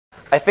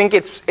I think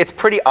it's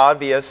pretty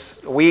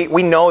obvious. We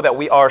know that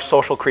we are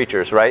social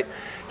creatures, right?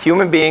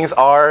 Human beings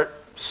are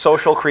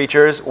social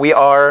creatures. We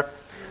are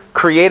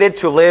created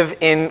to live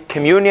in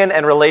communion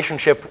and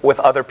relationship with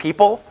other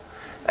people.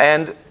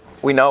 And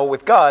we know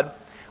with God,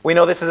 we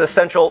know this is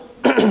essential,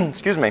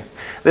 excuse me,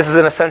 this is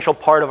an essential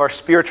part of our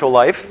spiritual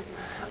life.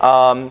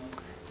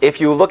 If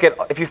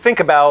you think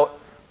about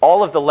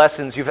all of the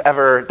lessons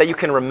that you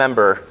can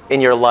remember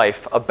in your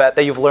life,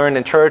 that you've learned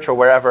in church or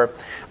wherever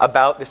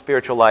about the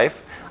spiritual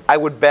life, I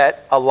would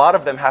bet a lot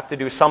of them have to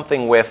do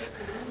something with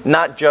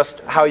not just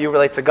how you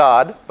relate to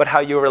God, but how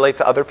you relate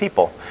to other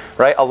people,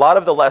 right? A lot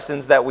of the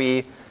lessons that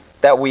we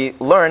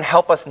learn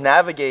help us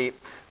navigate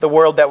the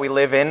world that we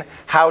live in,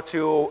 how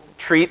to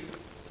treat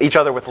each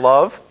other with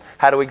love,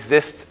 how to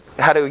exist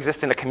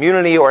in a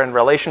community or in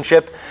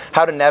relationship,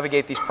 how to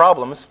navigate these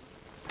problems.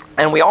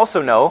 And we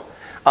also know,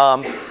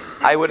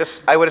 I would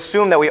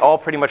assume that we all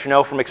pretty much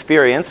know from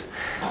experience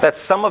that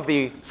some of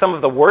the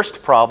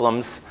worst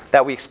problems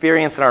that we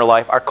experience in our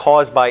life are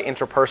caused by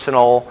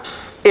interpersonal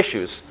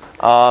issues,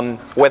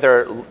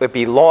 whether it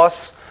be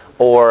loss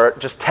or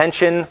just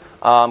tension,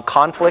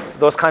 conflict,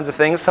 those kinds of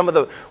things. Some of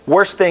the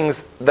worst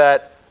things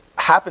that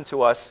happen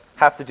to us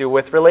have to do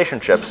with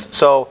relationships.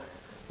 So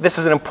this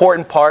is an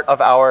important part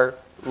of our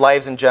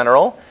lives in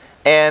general,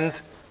 and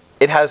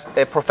it has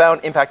a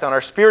profound impact on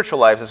our spiritual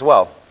lives as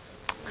well.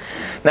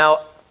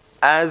 Now,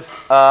 as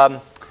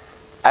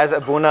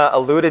Abuna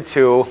alluded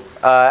to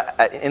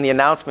in the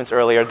announcements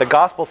earlier, the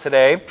gospel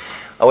today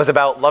was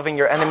about loving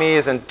your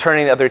enemies and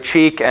turning the other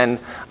cheek and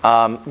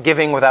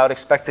giving without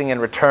expecting in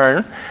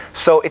return.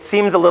 So it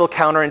seems a little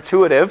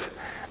counterintuitive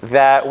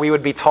that we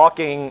would be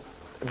talking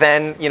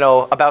then,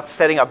 about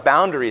setting up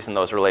boundaries in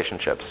those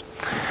relationships,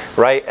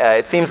 right?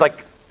 It seems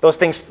like those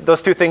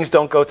two things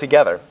don't go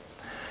together.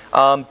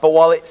 But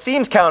while it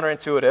seems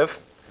counterintuitive,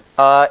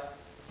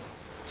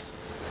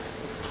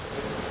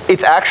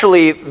 it's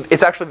actually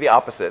the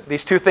opposite.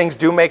 These two things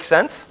do make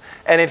sense,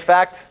 and in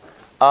fact,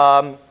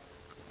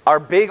 our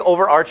big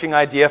overarching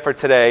idea for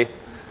today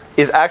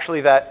is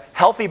actually that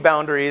healthy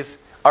boundaries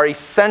are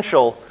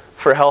essential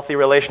for healthy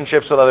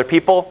relationships with other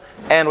people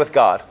and with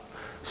God.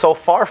 So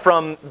far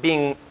from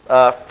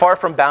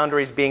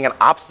boundaries being an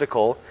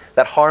obstacle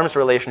that harms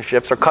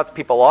relationships or cuts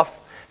people off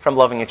from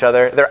loving each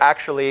other, they're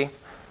actually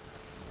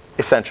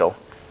essential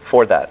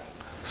for that.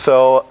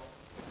 So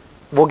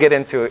we'll get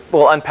into it.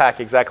 We'll unpack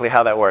exactly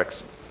how that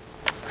works.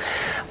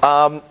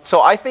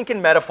 So I think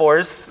in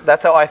metaphors.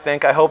 That's how I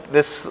think. I hope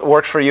this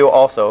works for you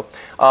also.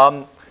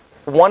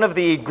 One of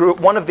the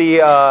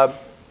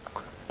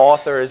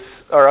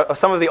authors, or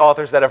some of the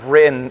authors that have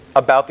written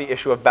about the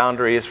issue of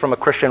boundaries from a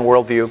Christian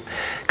worldview,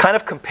 kind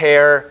of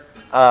compare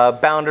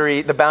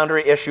the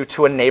boundary issue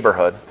to a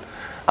neighborhood.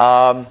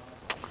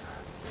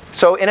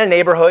 So in a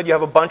neighborhood, you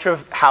have a bunch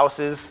of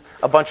houses,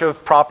 a bunch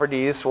of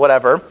properties,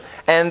 whatever,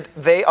 and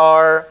they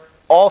are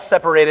all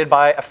separated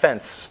by a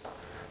fence,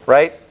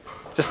 right?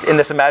 Just in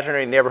this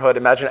imaginary neighborhood,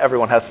 imagine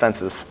everyone has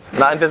fences.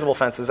 Not invisible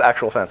fences,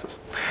 actual fences.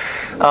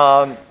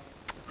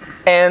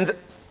 And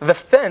the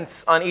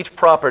fence on each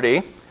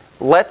property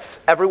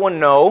lets everyone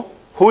know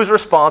who's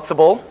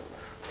responsible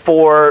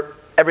for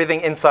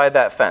everything inside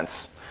that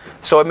fence.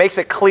 So it makes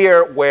it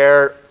clear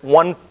where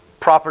one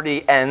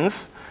property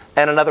ends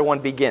and another one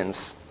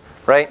begins,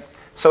 right?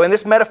 So in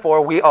this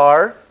metaphor, we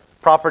are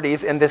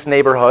properties in this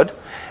neighborhood,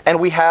 and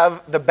we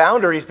have the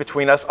boundaries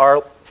between us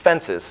are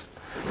fences.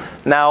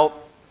 Now,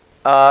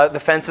 the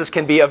fences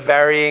can be of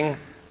varying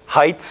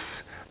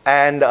heights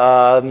and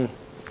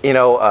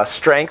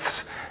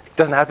strengths. It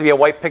doesn't have to be a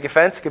white picket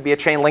fence. It could be a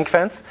chain link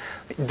fence.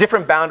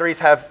 Different boundaries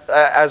have,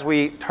 as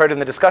we heard in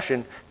the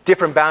discussion,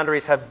 different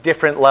boundaries have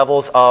different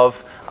levels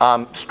of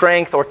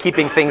strength or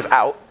keeping things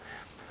out.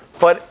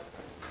 But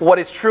what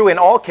is true in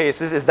all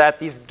cases is that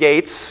these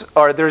gates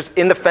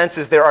in the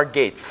fences there are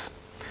gates,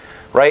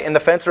 right? In the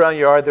fence around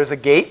your yard, there's a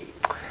gate.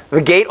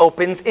 The gate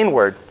opens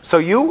inward. So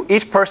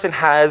each person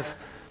has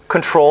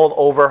control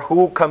over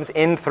who comes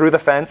in through the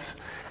fence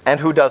and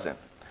who doesn't.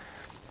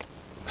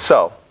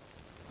 So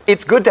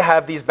it's good to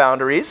have these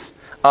boundaries.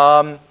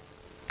 I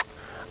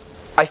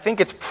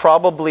think it's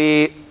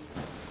probably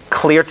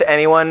clear to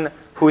anyone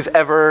who's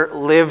ever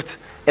lived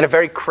in a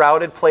very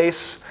crowded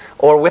place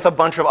or with a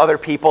bunch of other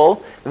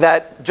people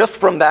that just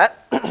from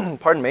that,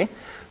 pardon me,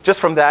 just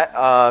from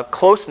that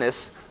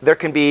closeness, there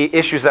can be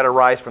issues that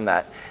arise from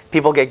that.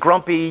 People get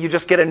grumpy. You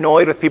just get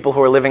annoyed with people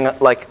who are living,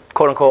 like,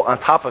 quote unquote, on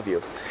top of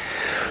you.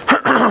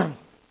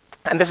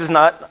 And this is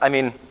not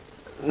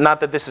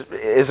that this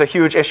is a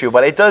huge issue,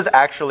 but it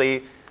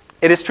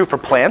is true for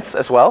plants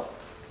as well.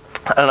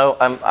 I don't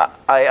know,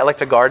 I like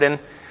to garden.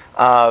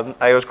 I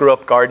always grew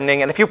up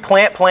gardening. And if you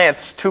plant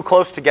plants too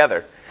close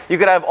together, you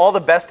could have all the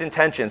best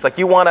intentions. Like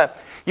you want to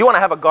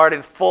have a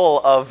garden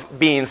full of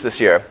beans this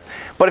year.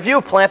 But if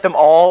you plant them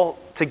all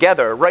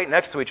together right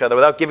next to each other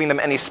without giving them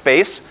any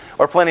space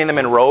or planting them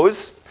in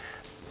rows,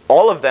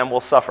 all of them will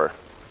suffer.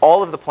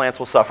 All of the plants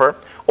will suffer.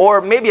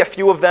 Or maybe a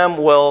few of them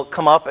will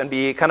come up and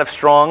be kind of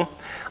strong.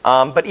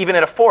 But even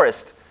in a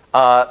forest,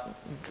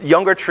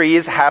 younger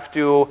trees have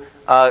to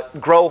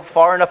grow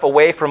far enough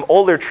away from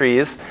older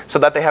trees so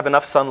that they have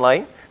enough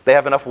sunlight, they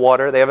have enough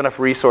water, they have enough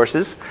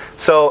resources.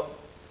 So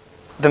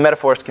the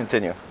metaphors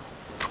continue.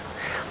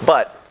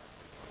 But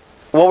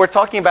what we're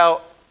talking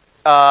about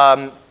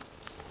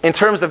in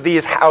terms of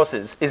these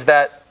houses is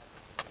that,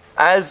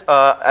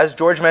 as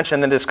George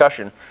mentioned in the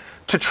discussion,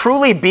 to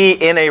truly be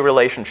in a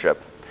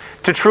relationship,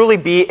 to truly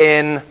be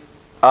in,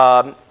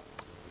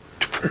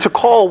 to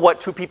call what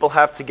two people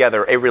have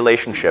together a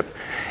relationship,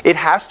 it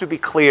has to be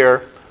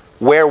clear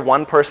where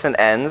one person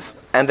ends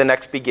and the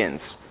next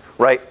begins,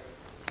 right?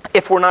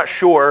 If we're not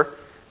sure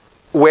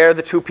where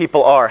the two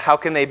people are, how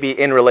can they be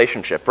in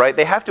relationship, right?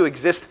 They have to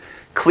exist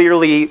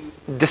clearly,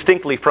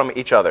 distinctly from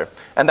each other.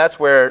 And that's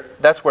where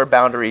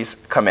boundaries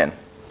come in.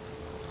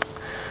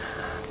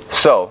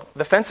 So,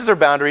 the fences or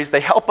boundaries, they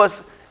help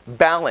us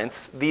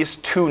balance these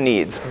two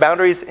needs.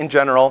 Boundaries in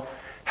general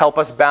help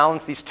us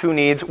balance these two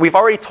needs. We've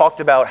already talked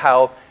about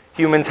how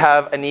humans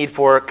have a need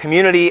for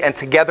community and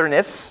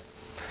togetherness.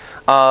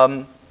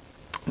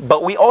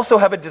 But we also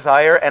have a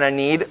desire and a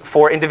need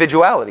for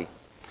individuality,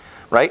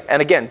 right?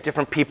 And again,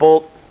 different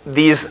people,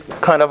 these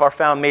kind of are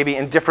found maybe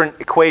in different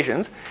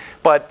equations,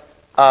 but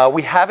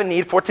we have a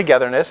need for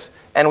togetherness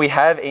and we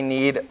have a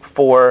need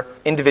for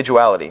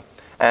individuality.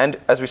 And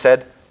as we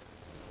said,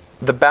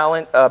 the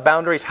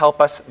boundaries help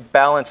us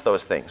balance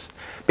those things.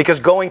 Because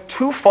going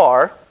too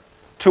far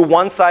to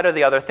one side or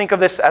the other, think of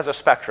this as a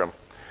spectrum.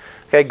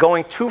 Okay,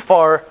 going too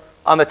far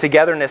on the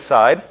togetherness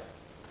side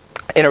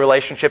in a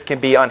relationship can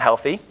be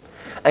unhealthy.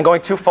 And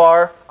going too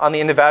far on the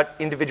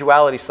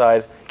individuality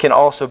side can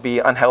also be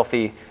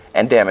unhealthy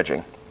and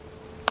damaging.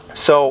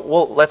 So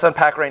let's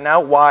unpack right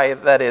now why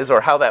that is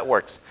or how that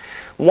works.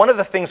 One of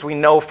the things we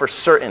know for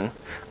certain,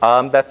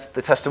 that's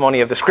the testimony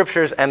of the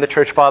scriptures and the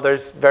church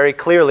fathers very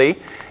clearly,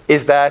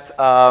 is that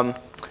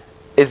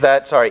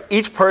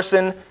each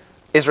person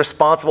is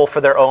responsible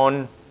for their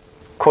own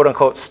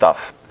quote-unquote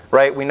stuff,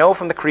 right? We know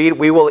from the creed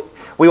we will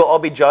all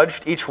be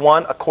judged, each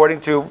one according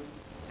to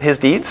his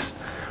deeds,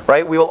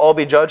 right? We will all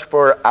be judged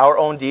for our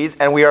own deeds,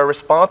 and we are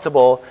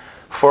responsible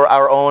for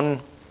our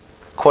own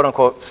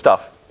quote-unquote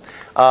stuff.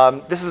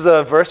 This is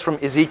a verse from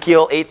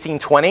Ezekiel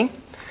 18:20,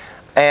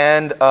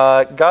 and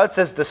God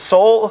says, "The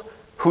soul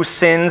who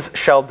sins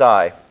shall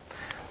die.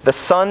 The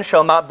son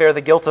shall not bear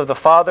the guilt of the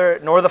father,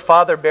 nor the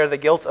father bear the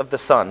guilt of the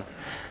son.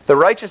 The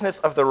righteousness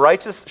of the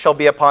righteous shall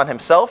be upon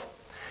himself,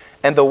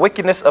 and the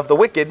wickedness of the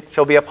wicked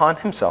shall be upon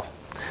himself."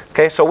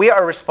 Okay, so we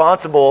are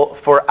responsible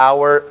for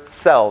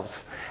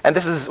ourselves. And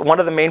this is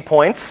one of the main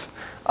points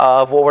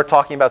of what we're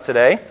talking about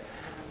today,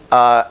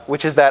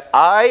 which is that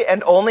I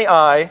and only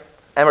I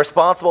am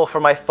responsible for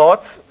my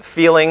thoughts,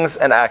 feelings,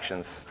 and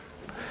actions.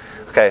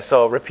 Okay,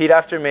 so repeat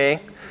after me.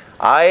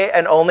 I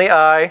and only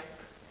I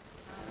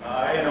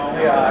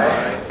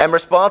am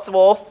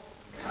responsible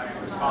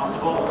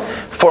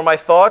for my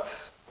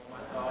thoughts,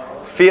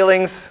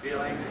 feelings,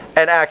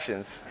 and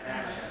actions.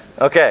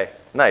 Okay,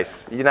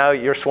 nice. Now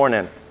you're sworn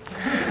in.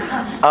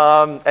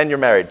 And you're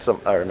married,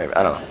 or maybe,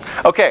 I don't know.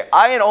 Okay,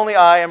 I and only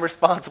I am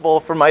responsible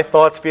for my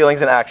thoughts,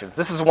 feelings, and actions.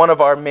 This is one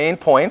of our main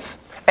points.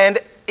 And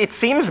it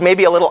seems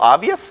maybe a little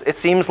obvious. It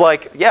seems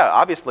like, yeah,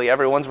 obviously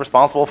everyone's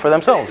responsible for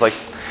themselves. Like,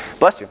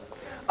 bless you.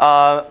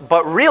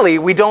 But really,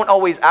 we don't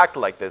always act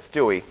like this,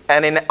 do we?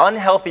 And in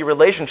unhealthy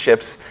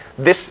relationships,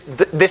 this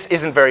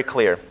isn't very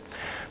clear.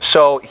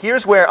 So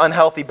here's where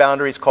unhealthy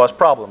boundaries cause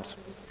problems.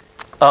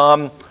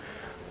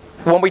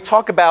 When we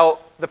talk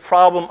about the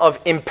problem of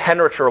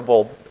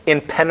impenetrable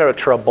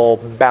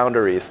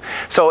boundaries.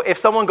 So if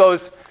someone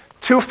goes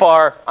too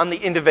far on the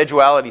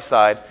individuality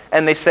side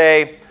and they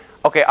say,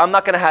 okay, I'm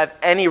not going to have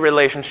any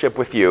relationship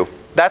with you.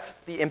 That's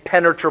the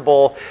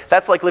impenetrable,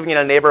 that's like living in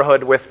a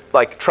neighborhood with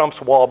like Trump's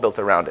wall built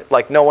around it.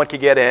 Like no one could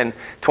get in,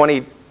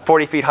 20,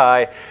 40 feet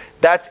high.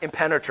 That's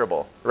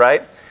impenetrable,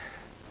 right?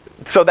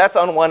 So that's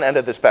on one end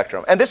of the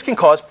spectrum. And this can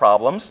cause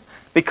problems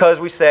because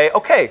we say,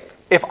 okay,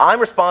 if I'm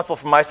responsible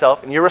for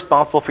myself and you're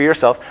responsible for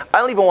yourself, I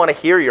don't even want to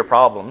hear your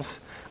problems.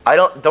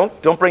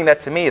 Don't bring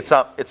that to me. It's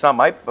not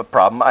my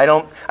problem. I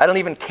don't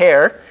even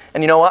care.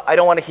 And you know what? I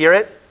don't want to hear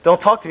it. Don't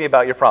talk to me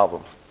about your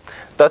problems.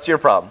 That's your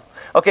problem.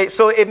 Okay,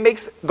 so it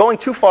makes going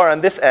too far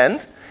on this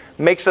end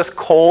makes us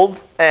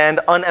cold and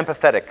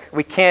unempathetic.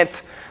 We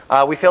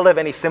fail to have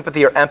any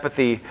sympathy or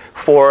empathy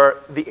for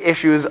the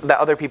issues that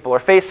other people are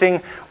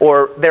facing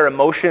or their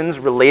emotions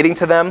relating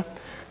to them.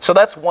 So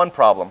that's one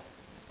problem.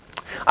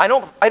 I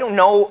don't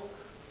know.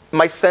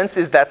 My sense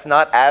is that's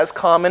not as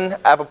common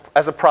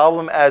as a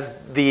problem as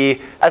the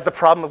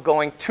problem of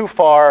going too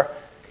far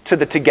to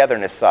the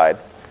togetherness side.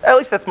 At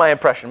least that's my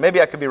impression.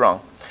 Maybe I could be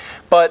wrong.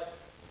 But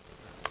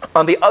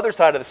on the other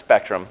side of the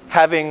spectrum,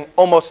 having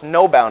almost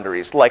no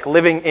boundaries, like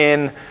living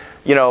in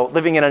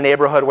a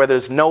neighborhood where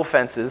there's no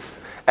fences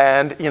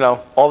and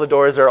all the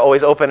doors are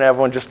always open and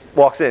everyone just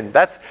walks in.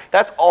 That's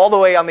all the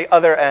way on the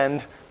other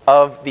end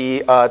of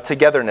the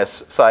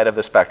togetherness side of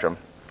the spectrum.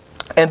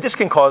 And this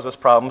can cause us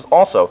problems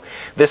also,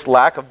 this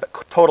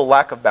total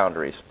lack of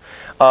boundaries.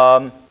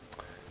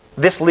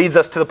 This leads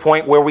us to the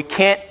point where we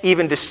can't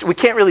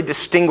really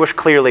distinguish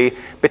clearly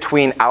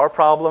between our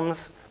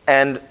problems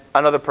and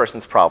another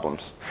person's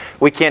problems.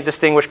 We can't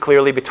distinguish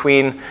clearly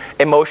between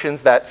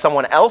emotions that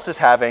someone else is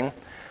having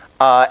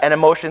and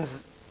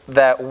emotions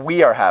that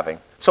we are having.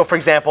 So for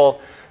example,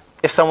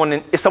 if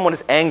someone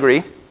is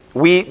angry,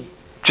 we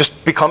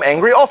just become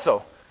angry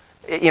also.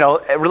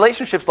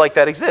 Relationships like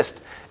that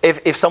exist.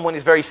 If someone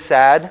is very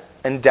sad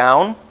and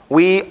down,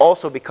 we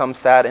also become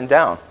sad and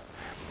down.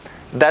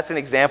 That's an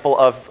example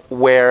of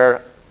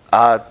where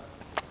a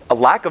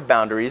lack of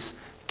boundaries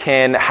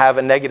can have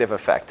a negative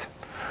effect,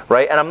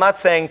 right? And I'm not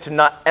saying to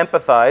not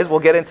empathize. We'll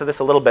get into this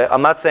a little bit.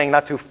 I'm not saying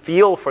not to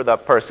feel for the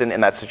person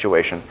in that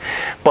situation.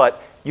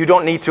 But you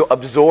don't need to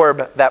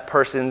absorb that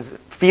person's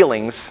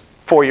feelings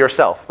for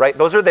yourself, right?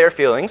 Those are their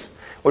feelings.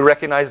 We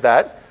recognize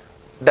that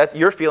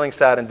you're feeling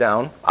sad and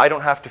down. I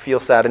don't have to feel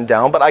sad and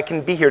down, but I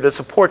can be here to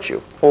support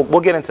you.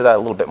 We'll get into that a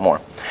little bit more.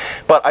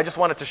 But I just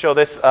wanted to show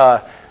this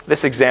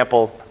this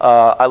example.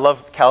 I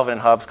love Calvin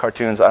and Hobbes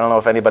cartoons. I don't know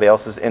if anybody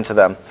else is into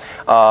them.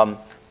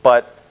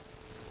 But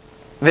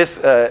this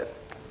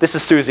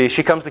is Susie.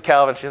 She comes to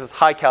Calvin. She says,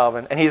 "Hi,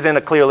 Calvin." And he's in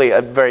clearly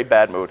a very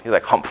bad mood. He's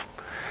like, "Humph.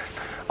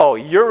 Oh,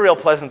 you're real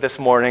pleasant this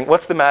morning.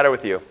 What's the matter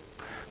with you?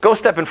 Go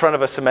step in front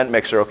of a cement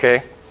mixer,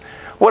 okay?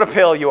 What a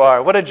pill you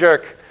are. What a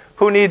jerk.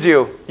 Who needs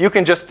you? You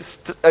can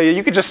just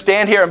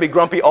stand here and be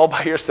grumpy all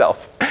by yourself."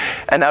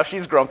 And now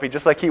she's grumpy,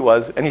 just like he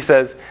was. And he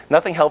says,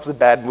 "Nothing helps a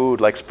bad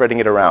mood like spreading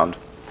it around."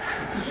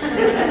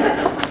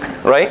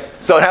 Right?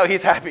 So now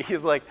he's happy.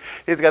 He's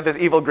got this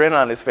evil grin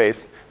on his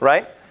face,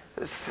 right?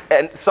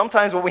 And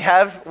sometimes when we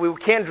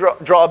can't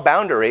draw a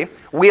boundary,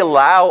 we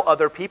allow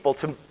other people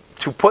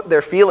to put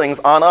their feelings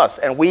on us,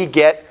 and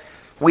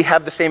we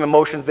have the same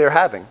emotions they're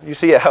having. You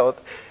see how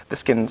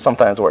this can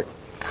sometimes work.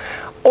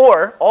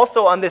 Or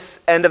also on this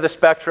end of the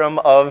spectrum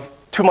of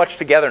too much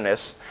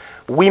togetherness,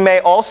 we may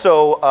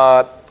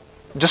also,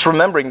 just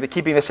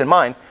keeping this in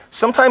mind,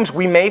 sometimes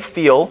we may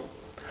feel,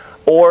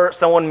 or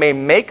someone may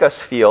make us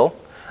feel,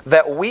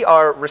 that we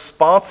are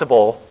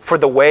responsible for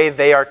the way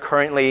they are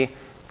currently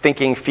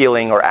thinking,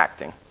 feeling, or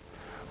acting,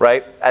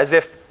 right? As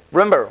if,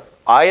 remember,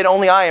 I and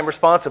only I am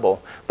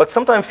responsible. But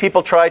sometimes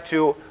people try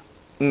to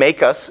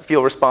make us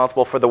feel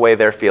responsible for the way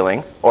they're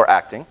feeling or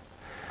acting.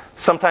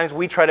 Sometimes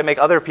we try to make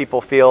other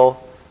people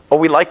feel, or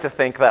we like to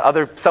think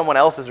that someone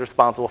else is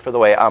responsible for the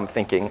way I'm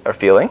thinking or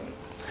feeling.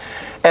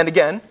 And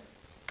again,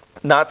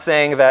 not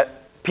saying that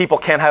people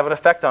can't have an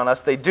effect on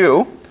us, they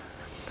do.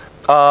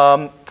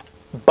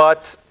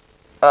 But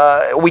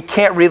we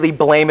can't really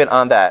blame it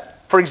on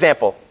that. For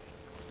example,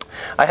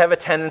 I have a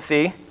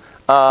tendency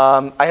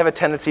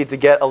to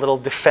get a little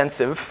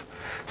defensive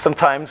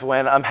sometimes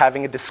when I'm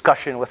having a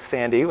discussion with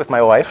Sandy, with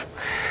my wife.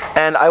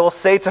 And I will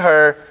say to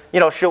her,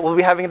 we'll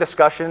be having a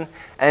discussion,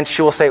 and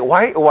she will say,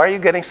 why are you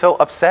getting so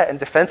upset and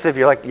defensive?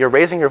 You're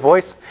raising your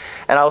voice.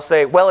 And I'll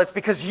say, well, it's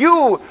because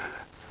you.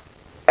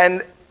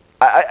 And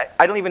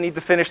I don't even need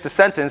to finish the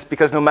sentence,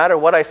 because no matter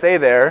what I say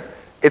there,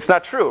 it's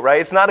not true,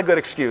 right? It's not a good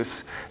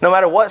excuse. No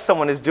matter what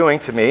someone is doing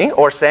to me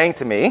or saying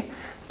to me,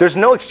 there's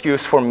no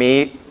excuse for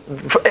me.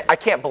 I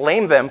can't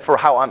blame them for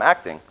how I'm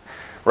acting,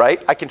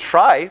 right? I can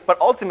try, but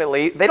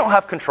ultimately, they don't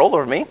have control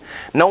over me.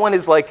 No one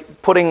is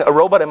putting a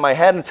robot in my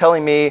head and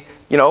telling me,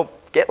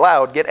 get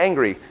loud, get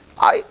angry.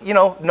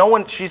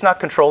 She's not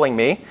controlling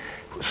me.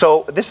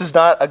 So this is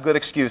not a good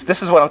excuse.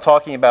 This is what I'm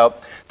talking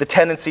about, the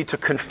tendency to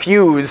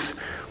confuse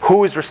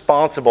who is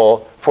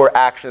responsible for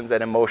actions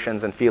and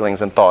emotions and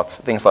feelings and thoughts,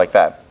 things like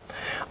that.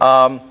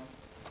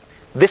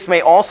 This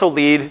may also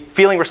lead,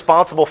 feeling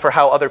responsible for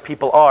how other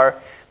people are,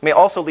 may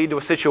also lead to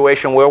a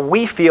situation where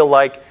we feel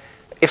like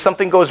if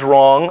something goes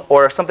wrong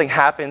or if something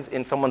happens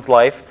in someone's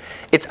life,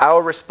 it's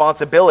our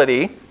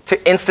responsibility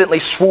to instantly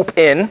swoop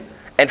in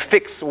and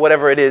fix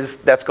whatever it is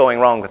that's going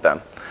wrong with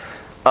them.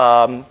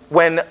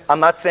 When I'm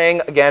not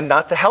saying, again,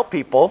 not to help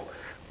people,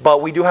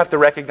 but we do have to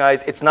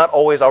recognize it's not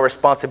always our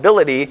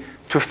responsibility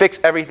to fix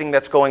everything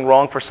that's going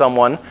wrong for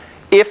someone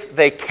if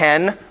they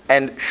can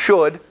and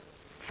should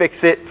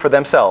fix it for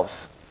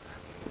themselves.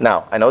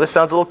 Now, I know this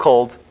sounds a little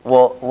cold.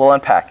 We'll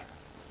unpack.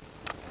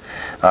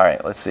 All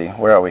right, let's see.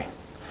 Where are we?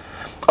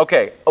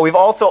 Okay, we've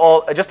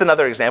also just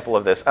another example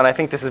of this, and I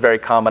think this is very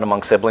common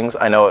among siblings.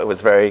 I know it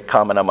was very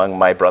common among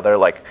my brother.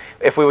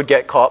 If we would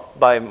get caught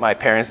by my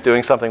parents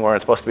doing something we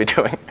weren't supposed to be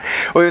doing,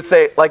 we would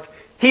say,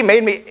 he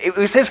made me, it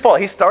was his fault.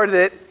 He started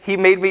it. He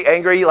made me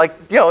angry.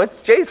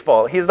 It's Jay's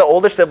fault. He's the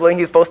older sibling.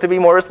 He's supposed to be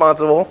more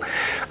responsible.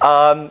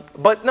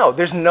 But no,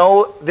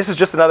 this is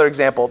just another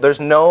example. There's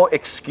no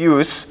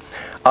excuse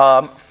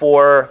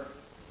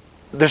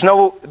there's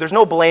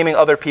no blaming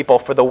other people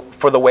for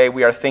the way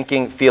we are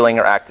thinking, feeling,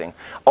 or acting.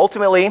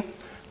 Ultimately,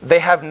 they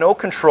have no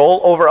control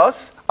over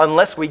us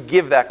unless we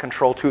give that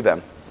control to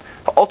them.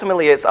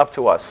 Ultimately, it's up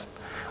to us.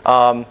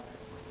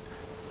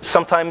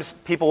 Sometimes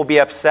people will be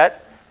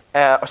upset,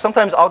 or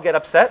sometimes I'll get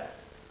upset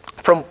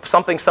from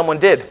something someone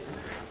did,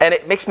 and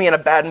it makes me in a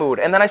bad mood.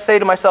 And then I say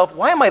to myself,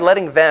 why am I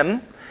letting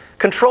them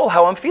control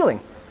how I'm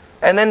feeling?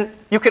 And then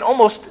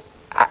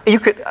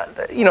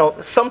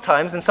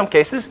sometimes, in some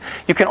cases,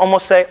 you can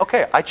almost say,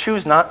 okay, I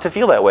choose not to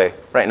feel that way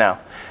right now,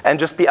 and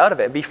just be out of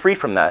it, be free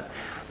from that.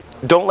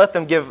 Don't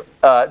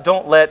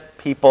let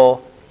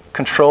people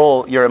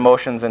control your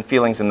emotions and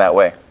feelings in that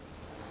way.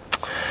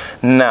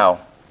 Now,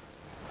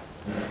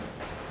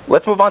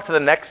 let's move on to the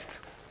next.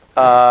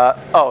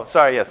 Oh,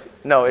 sorry, yes.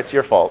 No, it's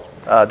your fault.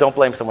 Don't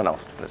blame someone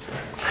else.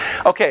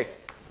 Okay,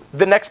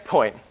 the next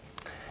point.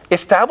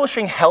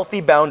 Establishing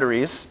healthy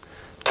boundaries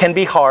can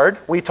be hard.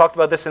 We talked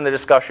about this in the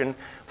discussion,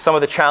 some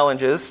of the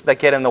challenges that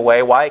get in the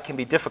way, why it can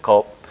be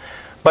difficult.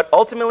 But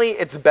ultimately,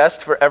 it's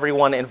best for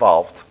everyone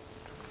involved.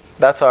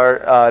 That's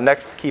our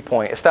next key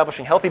point.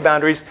 Establishing healthy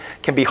boundaries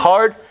can be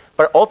hard,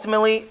 but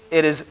ultimately,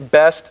 it is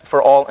best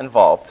for all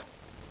involved.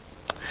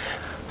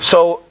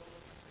 So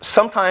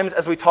sometimes,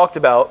 as we talked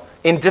about,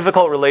 in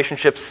difficult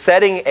relationships,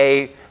 setting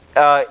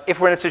if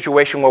we're in a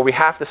situation where we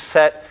have to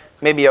set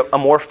maybe a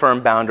more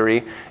firm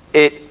boundary,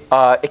 it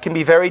can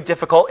be very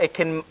difficult. It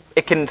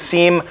can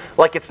seem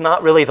like it's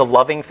not really the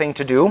loving thing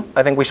to do.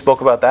 I think we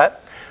spoke about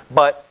that.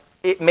 But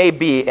it may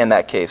be in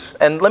that case.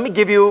 And I'm going to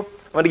give you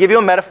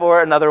a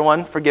metaphor, another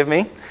one, forgive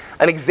me,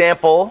 an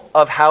example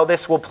of how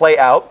this will play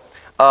out.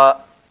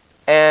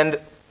 And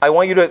I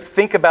want you to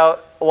think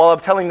about, while I'm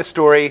telling the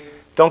story,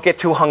 don't get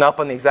too hung up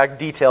on the exact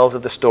details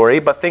of the story,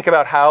 but think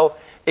about how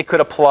it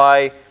could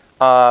apply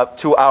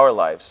to our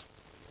lives,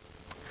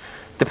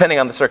 depending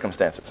on the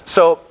circumstances.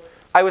 So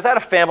I was at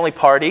a family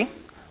party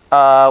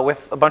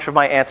with a bunch of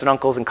my aunts and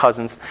uncles and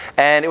cousins,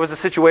 and it was a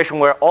situation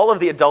where all of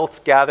the adults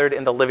gathered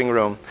in the living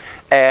room,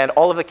 and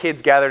all of the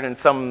kids gathered in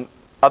some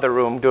other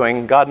room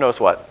doing God knows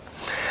what,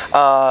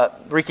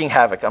 wreaking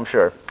havoc, I'm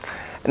sure.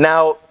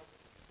 Now,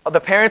 the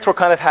parents were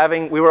kind of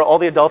all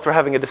the adults were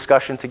having a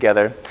discussion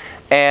together,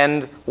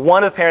 and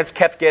one of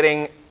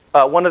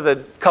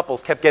the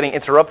couples kept getting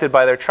interrupted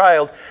by their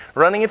child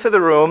running into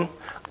the room,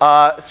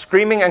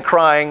 screaming and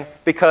crying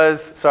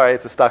because, sorry,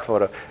 it's a stock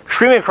photo,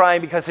 screaming and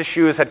crying because his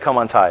shoes had come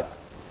untied.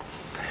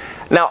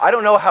 Now, I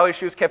don't know how his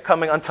shoes kept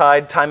coming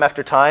untied time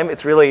after time.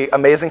 It's really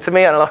amazing to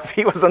me. I don't know if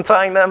he was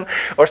untying them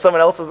or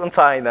someone else was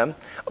untying them.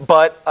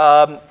 But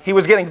he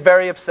was getting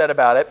very upset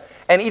about it.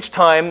 And each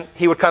time,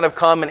 he would kind of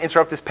come and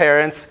interrupt his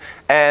parents.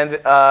 And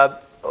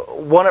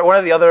one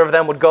or the other of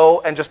them would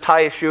go and just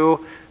tie his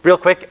shoe real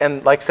quick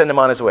and send him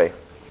on his way.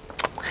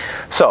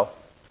 So,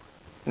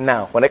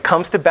 now, when it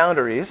comes to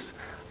boundaries,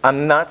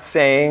 I'm not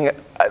saying,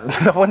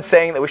 no one's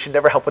saying that we should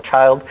never help a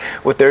child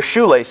with their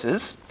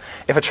shoelaces.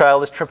 If a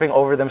child is tripping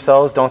over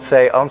themselves, don't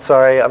say, oh, I'm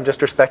sorry, I'm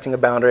just respecting a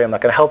boundary, I'm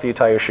not going to help you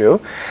tie your shoe.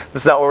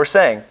 That's not what we're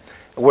saying.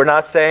 We're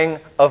not saying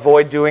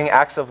avoid doing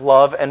acts of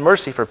love and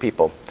mercy for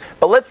people.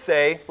 But let's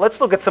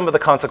look at some of the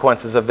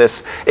consequences of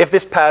this, if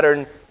this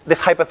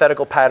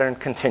hypothetical pattern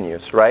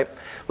continues, right?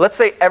 Let's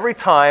say every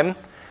time,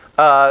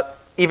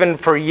 even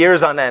for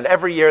years on end,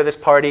 every year this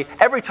party,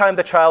 every time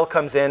the child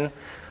comes in,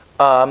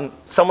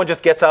 someone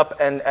just gets up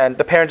and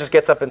the parent just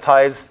gets up and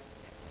ties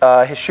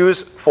his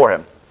shoes for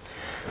him.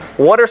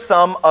 What are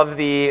some of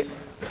the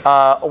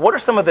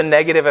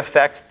negative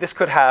effects this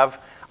could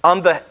have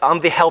on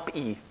the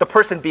helpee, the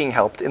person being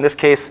helped? In this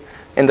case,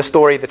 in the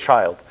story, the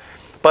child.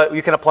 But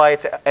you can apply it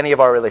to any of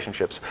our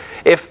relationships.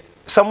 If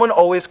someone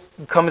always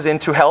comes in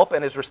to help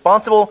and is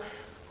responsible,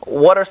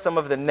 what are some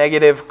of the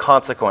negative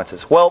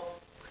consequences? Well,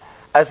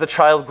 as the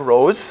child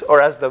grows,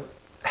 or as the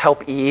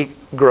helpee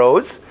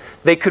grows,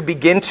 they could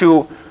begin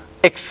to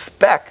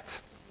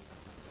expect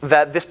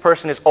that this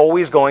person is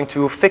always going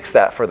to fix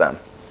that for them,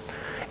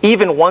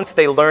 even once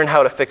they learn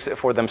how to fix it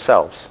for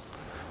themselves,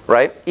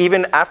 right?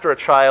 Even after a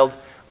child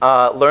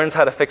learns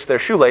how to fix their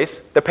shoelace,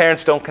 the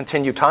parents don't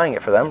continue tying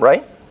it for them,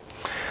 right?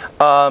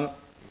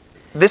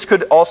 This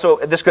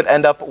could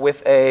end up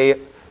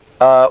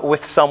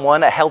with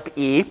someone, a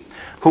helpee,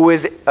 who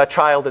is a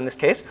child in this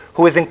case,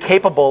 who is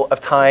incapable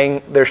of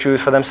tying their shoes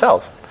for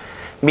themselves.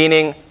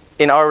 Meaning,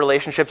 in our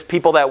relationships,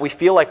 people that we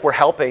feel like we're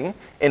helping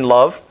in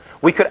love,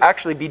 we could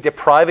actually be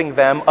depriving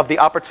them of the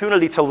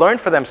opportunity to learn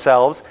for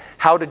themselves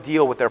how to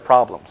deal with their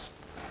problems.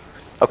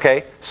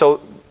 Okay?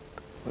 So,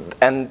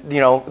 and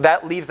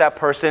that leaves that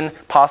person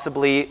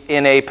possibly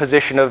in a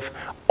position of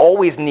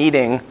always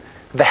needing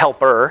the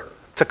helper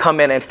to come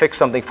in and fix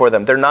something for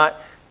them. They're not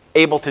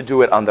able to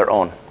do it on their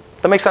own.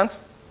 That make sense?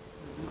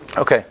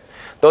 Okay.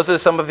 Those are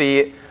some of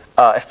the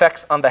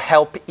effects on the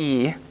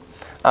helpee,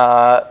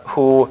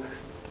 who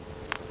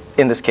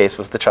in this case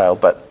was the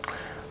child. But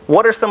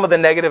what are some of the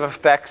negative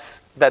effects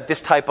that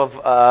this type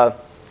of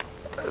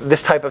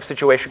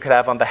situation could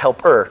have on the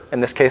helper? In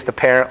this case, the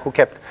parent who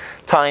kept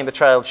tying the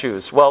child's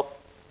shoes. Well,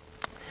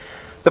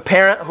 the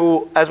parent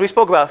who, as we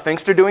spoke about,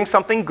 thinks they're doing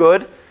something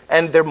good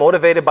and they're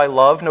motivated by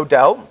love, no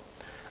doubt.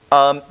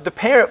 The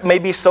parent may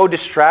be so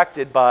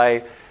distracted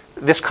by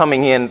this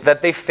coming in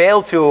that they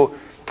fail to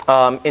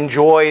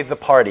enjoy the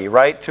party,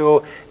 right?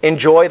 To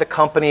enjoy the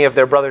company of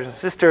their brothers and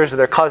sisters, or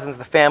their cousins,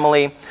 the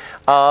family.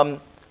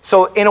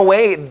 So in a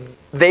way,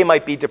 they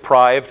might be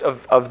deprived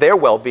of their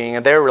well-being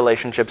and their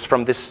relationships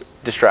from this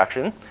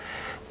distraction.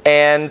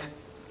 And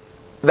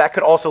that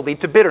could also lead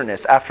to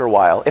bitterness after a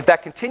while. If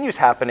that continues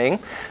happening,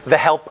 the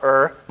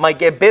helper might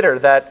get bitter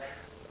that,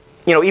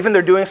 even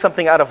they're doing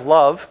something out of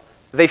love,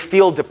 they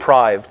feel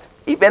deprived.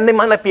 And they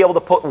might not be able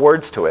to put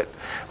words to it,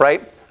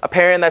 right? a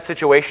parent in that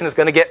situation is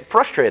going to get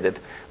frustrated,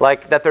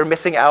 like that they're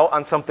missing out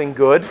on something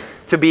good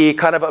to be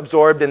kind of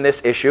absorbed in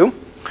this issue.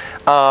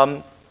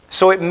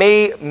 So it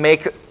may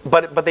make,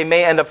 but they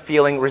may end up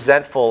feeling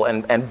resentful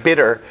and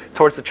bitter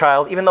towards the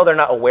child, even though they're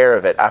not aware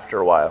of it after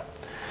a while.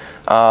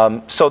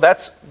 So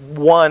that's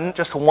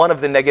just one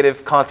of the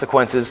negative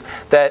consequences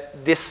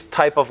that this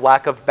type of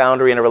lack of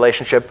boundary in a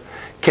relationship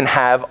can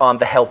have on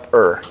the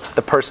helper,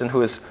 the person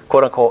who is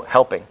quote unquote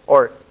helping,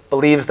 or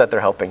believes that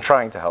they're helping,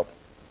 trying to help.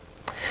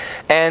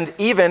 And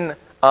even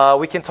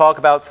we can talk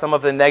about some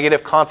of the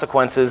negative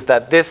consequences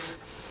that this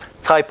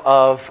type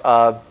of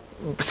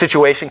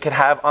situation can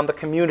have on the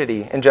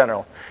community in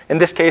general. In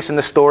this case, in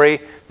the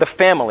story, the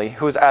family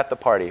who's at the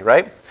party,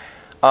 right?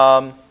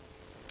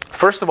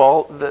 First of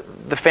all,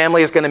 the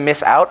family is going to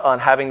miss out on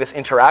having this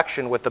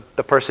interaction with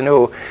the person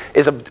who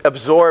is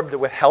absorbed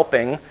with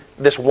helping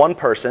this one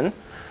person.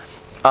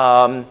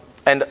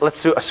 And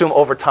let's assume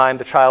over time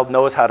the child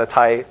knows how to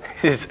tie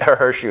his or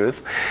her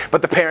shoes,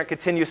 but the parent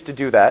continues to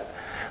do that,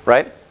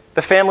 right?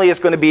 The family is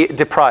going to be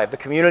deprived. The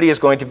community is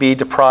going to be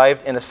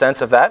deprived in a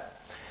sense of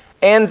that.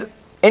 And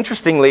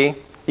interestingly,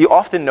 you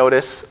often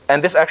notice,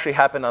 and this actually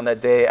happened on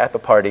that day at the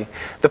party,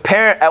 the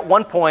parent at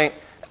one point,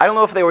 I don't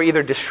know if they were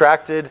either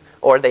distracted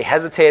or they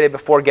hesitated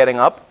before getting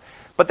up,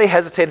 but they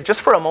hesitated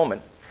just for a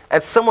moment.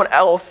 And someone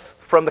else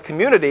from the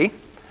community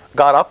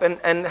got up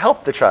and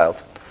helped the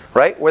child,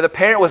 right? Where the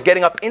parent was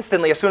getting up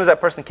instantly as soon as that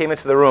person came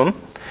into the room,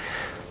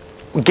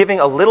 giving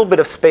a little bit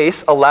of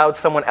space allowed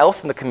someone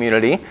else in the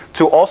community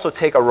to also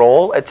take a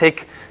role and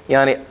take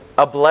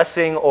a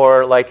blessing,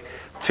 or like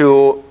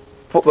to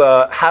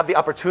have the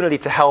opportunity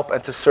to help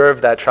and to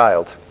serve that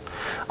child.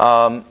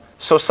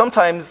 So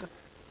sometimes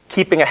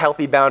keeping a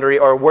healthy boundary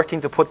or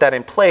working to put that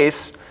in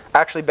place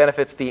actually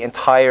benefits the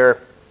entire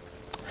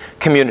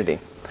community.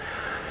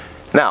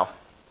 Now,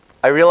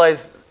 I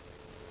realize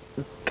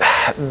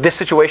this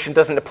situation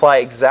doesn't apply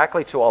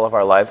exactly to all of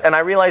our lives, and I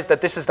realize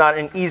that this is not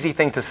an easy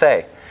thing to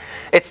say.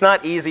 It's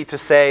not easy to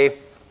say,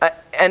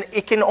 and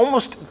it can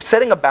almost,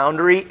 setting a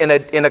boundary in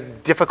a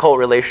difficult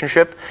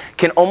relationship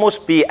can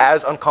almost be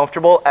as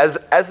uncomfortable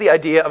as the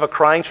idea of a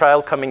crying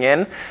child coming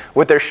in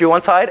with their shoe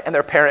untied and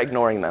their parent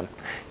ignoring them.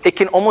 It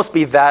can almost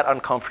be that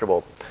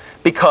uncomfortable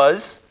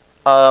because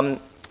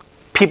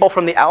people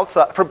from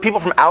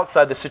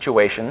outside the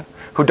situation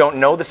who don't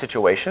know the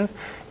situation,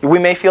 we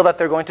may feel that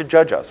they're going to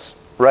judge us,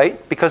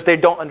 right? Because they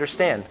don't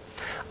understand.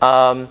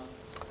 A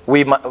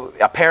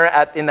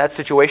parent in that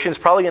situation is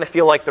probably going to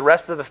feel like the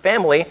rest of the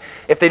family,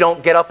 if they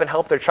don't get up and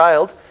help their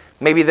child,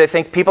 maybe they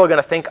think people are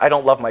going to think I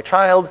don't love my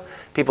child.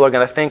 People are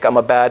going to think I'm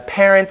a bad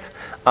parent.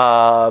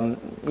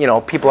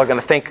 People are going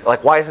to think,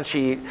 like, why isn't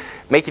she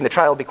making the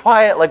child be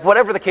quiet? Like,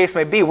 whatever the case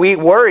may be, we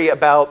worry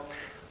about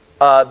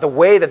the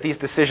way that these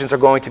decisions are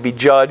going to be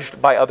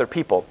judged by other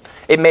people.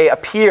 It may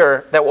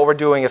appear that what we're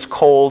doing is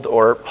cold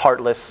or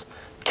heartless,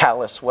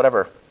 callous,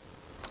 whatever.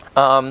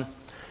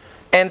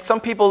 And some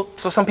people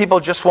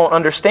just won't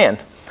understand.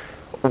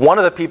 One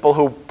of the people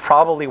who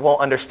probably won't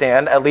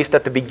understand, at least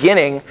at the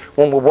beginning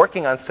when we're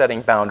working on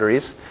setting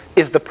boundaries,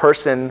 is the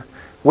person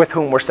with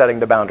whom we're setting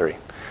the boundary,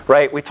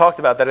 right? We talked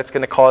about that it's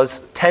going to cause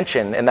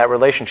tension in that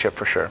relationship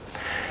for sure.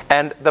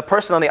 And the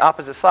person on the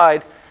opposite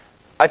side,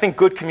 I think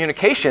good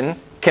communication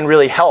can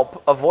really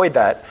help avoid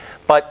that.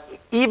 But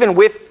even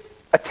with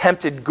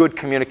attempted good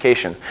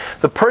communication,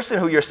 the person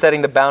who you're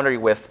setting the boundary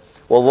with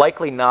will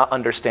likely not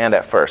understand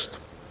at first.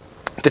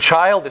 The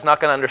child is not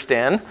going to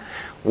understand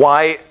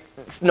why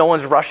no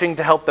one's rushing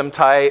to help them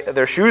tie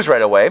their shoes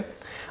right away.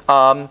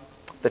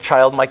 The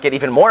child might get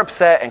even more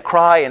upset and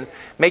cry and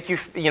make you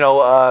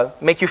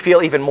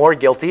feel even more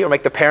guilty, or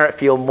make the parent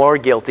feel more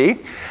guilty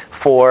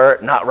for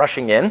not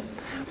rushing in.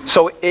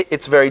 So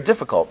it's very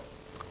difficult.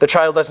 The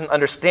child doesn't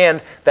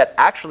understand that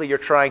actually you're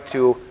trying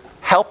to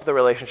help the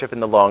relationship in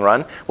the long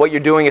run. What you're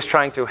doing is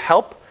trying to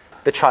help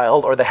the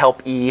child or the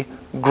helpee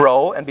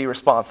grow and be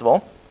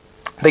responsible.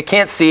 They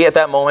can't see at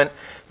that moment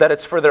that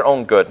it's for their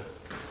own good.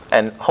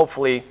 And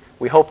hopefully,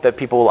 we hope that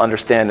people will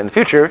understand in the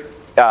future.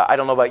 I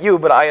don't know about you,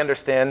 but I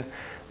understand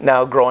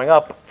now growing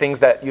up things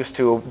that used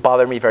to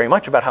bother me very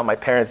much about how my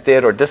parents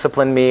did or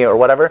disciplined me or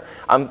whatever.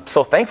 I'm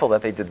so thankful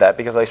that they did that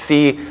because I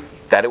see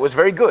that it was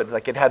very good,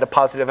 like it had a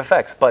positive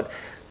effects, but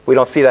we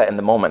don't see that in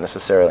the moment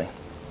necessarily.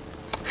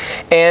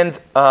 And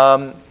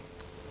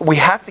we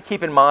have to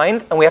keep in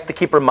mind, and we have to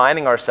keep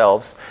reminding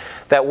ourselves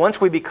that once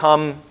we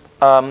become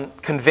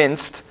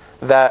convinced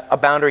that a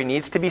boundary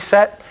needs to be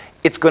set,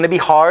 it's going to be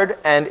hard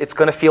and it's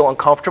going to feel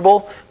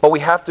uncomfortable, but we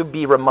have to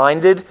be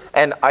reminded,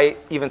 and I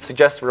even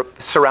suggest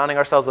surrounding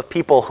ourselves with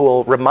people who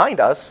will remind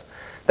us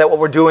that what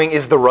we're doing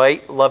is the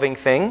right, loving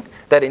thing,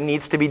 that it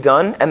needs to be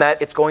done, and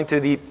that it's going to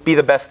be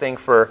the best thing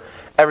for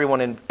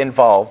everyone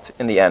involved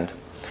in the end.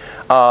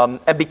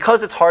 And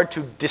because it's hard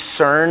to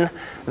discern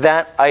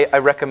that, I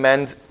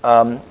recommend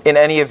in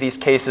any of these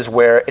cases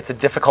where it's a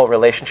difficult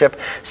relationship,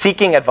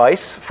 seeking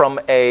advice from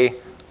a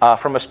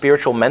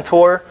spiritual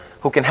mentor,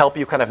 who can help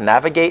you kind of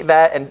navigate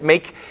that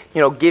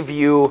and give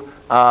you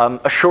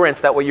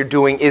assurance that what you're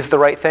doing is the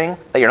right thing,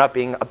 that you're not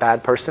being a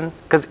bad person,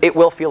 because it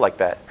will feel like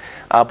that.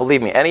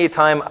 Believe me,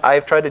 anytime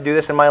I've tried to do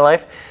this in my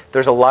life,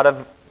 there's a lot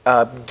of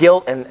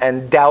guilt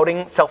and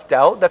doubting,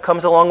 self-doubt that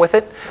comes along with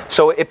it.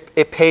 So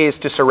it pays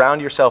to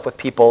surround yourself with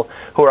people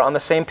who are on the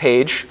same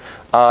page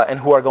and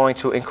who are going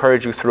to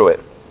encourage you through it.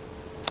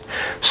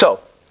 So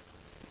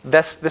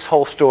this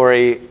whole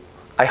story,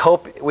 I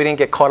hope we didn't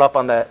get caught up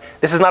on that.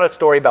 This is not a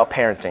story about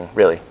parenting,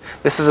 really.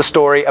 This is a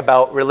story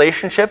about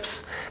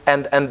relationships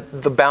and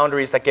the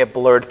boundaries that get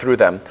blurred through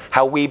them.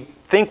 How we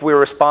think we're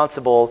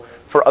responsible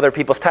for other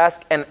people's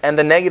tasks and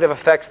the negative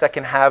effects that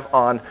can have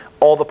on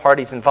all the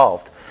parties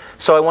involved.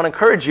 So I want to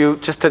encourage you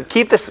just to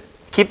keep this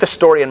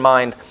story in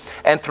mind,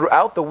 and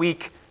throughout the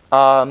week,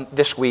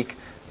 this week,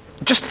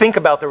 just think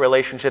about the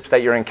relationships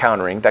that you're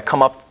encountering that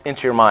come up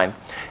into your mind,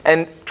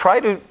 and try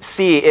to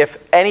see if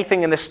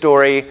anything in this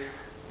story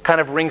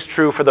kind of rings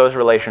true for those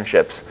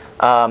relationships.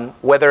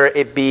 Whether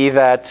it be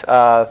that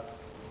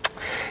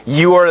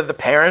you are the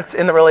parent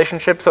in the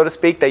relationship, so to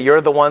speak, that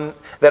you're the one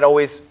that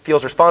always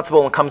feels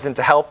responsible and comes in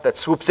to help, that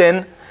swoops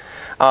in,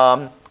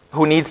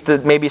 who needs to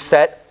maybe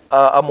set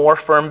a more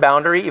firm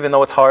boundary, even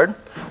though it's hard.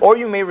 Or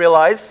you may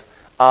realize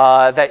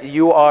that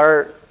you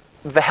are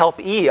the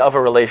helpee of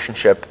a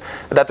relationship,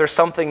 that there's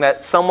something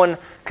that someone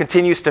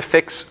continues to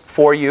fix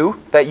for you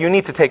that you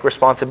need to take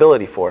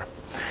responsibility for.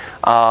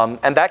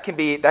 And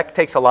that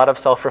takes a lot of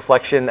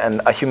self-reflection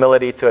and a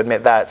humility to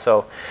admit that.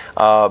 So,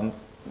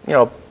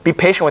 be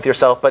patient with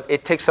yourself, but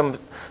it takes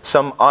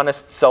some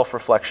honest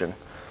self-reflection.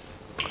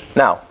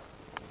 Now,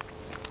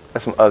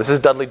 this is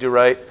Dudley Do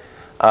Right.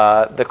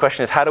 The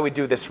question is, how do we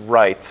do this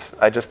right?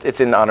 It's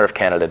in honor of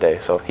Canada Day,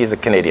 so he's a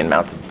Canadian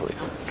mounted police.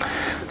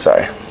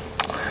 Sorry.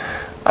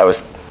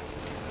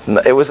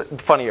 It was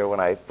funnier when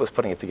I was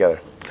putting it together.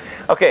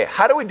 Okay,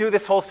 how do we do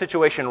this whole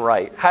situation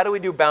right? How do we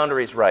do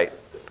boundaries right?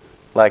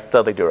 Like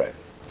Dudley Do Right.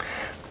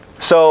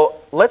 So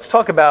let's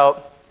talk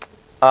about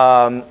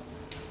how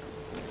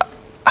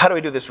do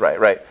we do this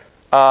right?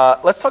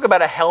 Let's talk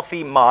about a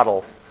healthy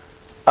model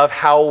of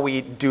how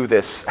we do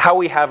this, how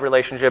we have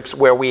relationships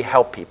where we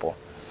help people.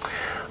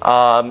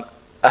 A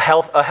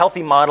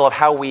healthy model of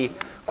how we,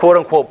 quote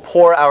unquote,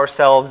 pour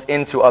ourselves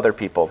into other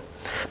people.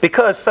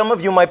 Because some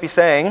of you might be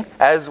saying,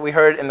 as we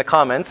heard in the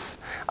comments,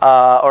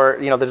 or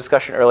the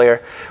discussion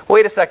earlier,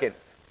 wait a second,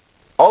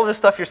 all of the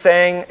stuff you're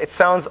saying, it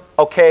sounds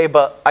okay,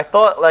 but I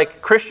thought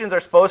like Christians are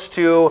supposed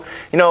to,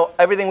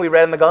 everything we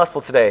read in the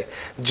gospel today,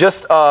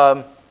 just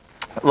forget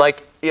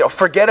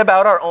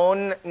about our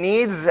own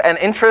needs and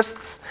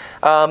interests,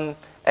 and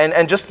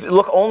just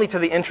look only to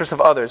the interests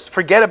of others.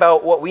 Forget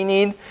about what we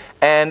need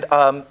and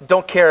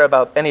don't care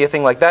about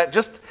anything like that.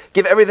 Just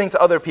give everything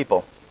to other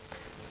people.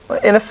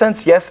 In a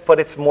sense, yes,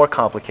 but it's more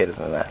complicated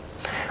than that.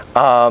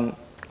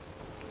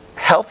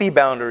 Healthy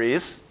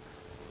boundaries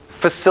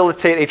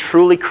facilitate a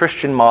truly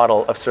Christian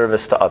model of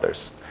service to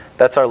others.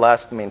 That's our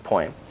last main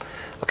point.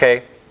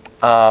 Okay,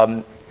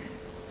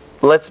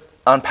 let's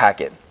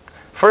unpack it.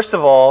 First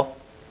of all,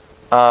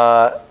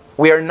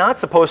 we are not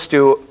supposed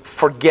to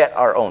forget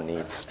our own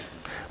needs,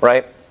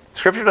 right?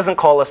 Scripture doesn't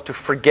call us to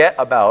forget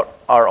about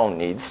our own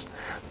needs,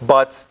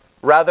 but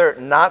rather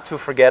not to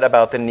forget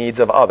about the needs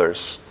of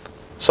others.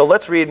 So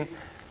let's read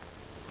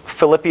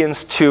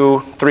Philippians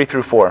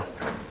 2:3-4.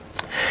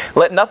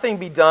 Let nothing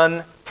be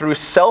done through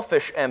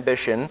selfish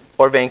ambition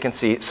or vain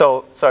conceit.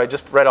 So, sorry,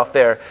 just right off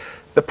there.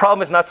 The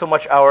problem is not so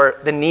much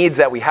the needs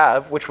that we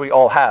have, which we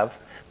all have,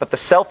 but the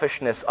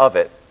selfishness of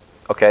it.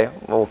 Okay,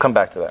 we'll come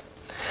back to that.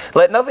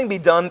 Let nothing be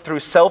done through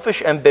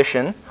selfish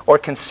ambition or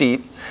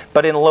conceit,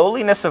 but in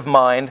lowliness of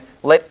mind,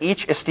 let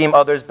each esteem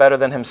others better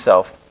than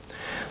himself.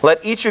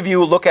 Let each of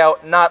you look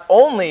out not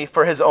only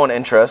for his own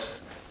interests,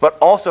 but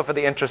also for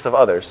the interests of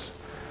others.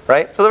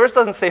 Right? So the verse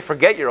doesn't say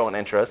forget your own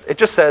interests. It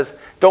just says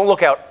don't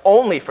look out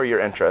only for your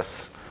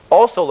interests.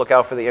 Also look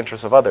out for the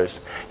interests of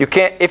others. You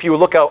can't, if you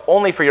look out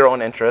only for your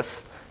own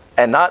interests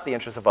and not the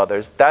interests of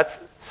others, that's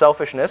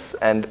selfishness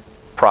and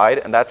pride,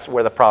 and that's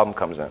where the problem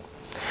comes in.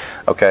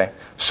 Okay?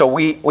 So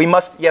we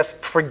must, yes,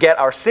 forget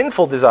our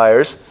sinful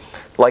desires,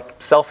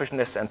 like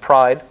selfishness and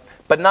pride,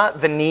 but not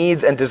the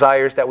needs and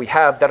desires that we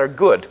have that are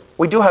good.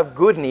 We do have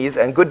good needs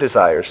and good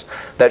desires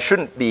that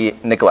shouldn't be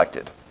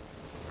neglected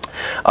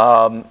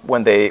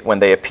when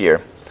they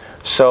appear.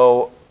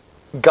 So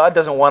God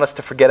doesn't want us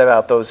to forget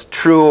about those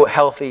true,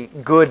 healthy,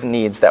 good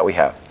needs that we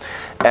have.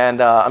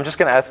 And I'm just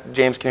going to ask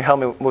James, can you help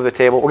me move the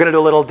table? We're going to do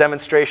a little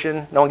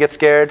demonstration. No one get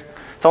scared.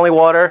 It's only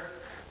water.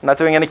 I'm not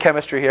doing any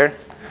chemistry here.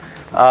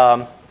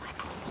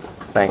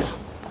 Thanks.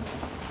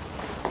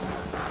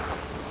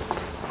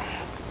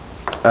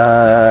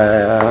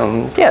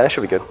 Yeah, that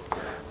should be good.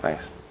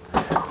 Thanks.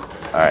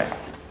 All right.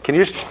 Can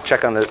you just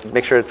check on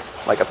make sure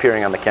it's like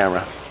appearing on the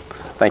camera?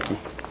 Thank you.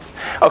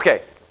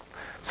 Okay.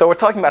 So we're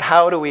talking about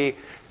how do we,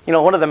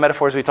 one of the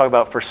metaphors we talk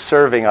about for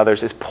serving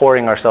others is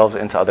pouring ourselves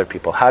into other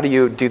people. How do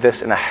you do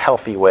this in a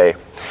healthy way,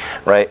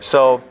 right?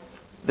 So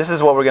this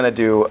is what we're going to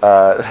do.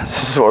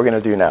 This is what we're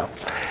going to do now.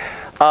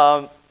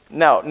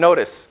 Now,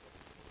 notice.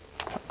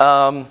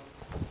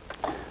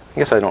 I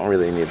guess I don't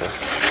really need this.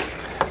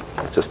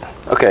 Just,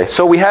 okay,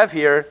 so we have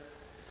here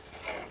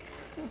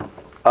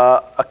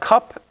a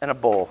cup and a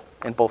bowl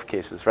in both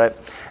cases, right?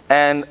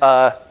 And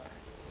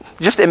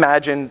just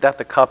imagine that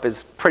the cup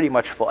is pretty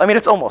much full. I mean,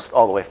 it's almost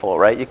all the way full,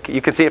 right?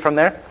 You can see it from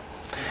there?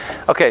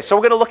 Okay, so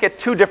we're going to look at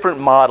two different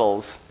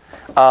models.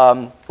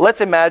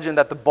 Let's imagine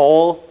that the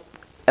bowl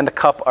and the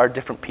cup are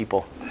different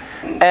people.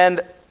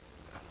 And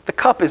the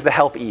cup is the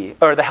helpee,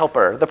 or the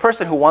helper, the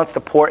person who wants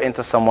to pour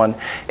into someone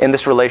in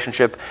this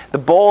relationship. The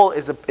bowl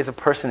is a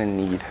person in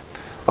need,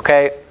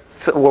 okay?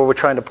 So where we're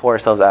trying to pour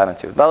ourselves out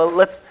into. Now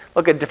let's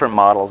look at different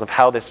models of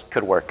how this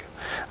could work,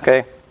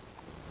 okay?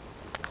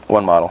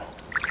 One model.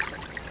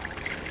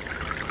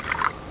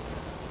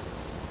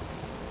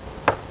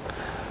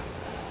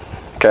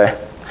 Okay,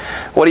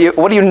 what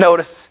do you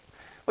notice?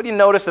 What do you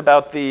notice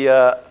about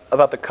the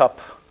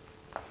cup?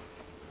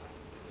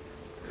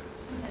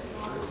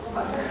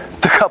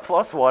 The cup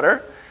lost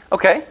water.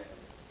 Okay.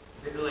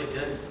 They really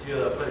did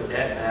put a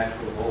dead in the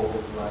actual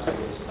bowl last year.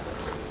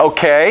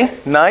 Okay,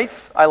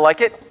 nice. I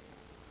like it.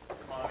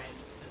 Well, I mean,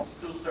 it's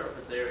two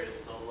surface areas,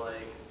 so like,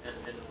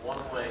 in one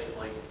way,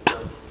 like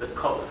the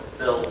cup is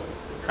still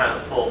kind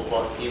of full,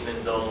 but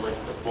even though like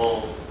the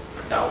bowl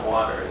got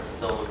water, it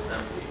still is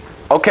empty.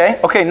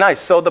 Okay, nice.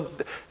 So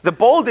the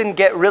bowl didn't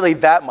get really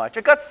that much.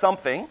 It got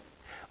something,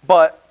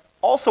 but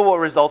also what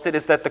resulted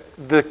is that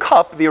the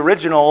cup, the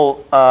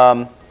original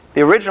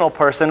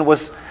person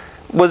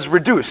was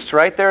reduced,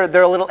 right? They're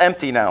a little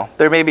empty now.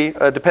 They're maybe,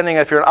 depending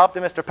if you're an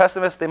optimist or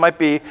pessimist, they might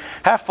be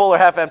half full or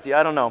half empty.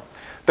 I don't know.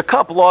 The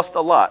cup lost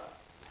a lot.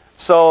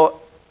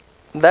 So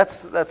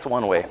that's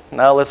one way.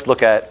 Now let's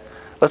look at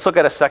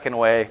a second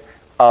way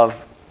of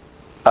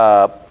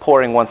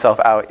pouring oneself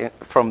out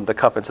from the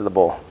cup into the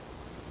bowl.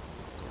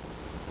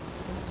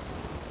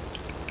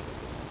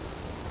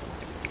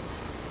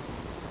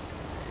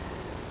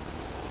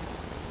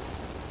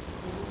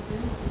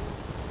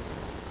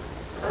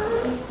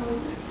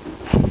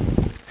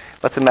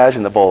 Let's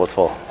imagine the bowl is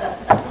full.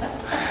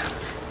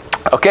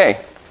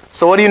 Okay,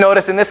 so what do you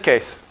notice in this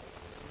case?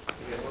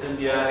 Like a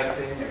symbiotic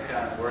thing, they're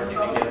kind of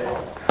working together.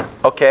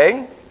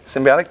 Okay,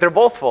 symbiotic, they're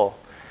both full.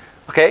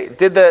 Okay,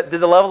 did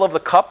the level of the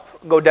cup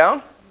go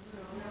down?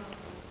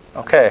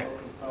 Okay.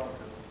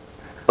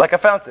 Like a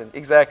fountain,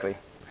 exactly.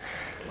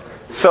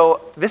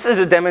 So this is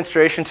a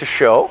demonstration to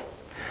show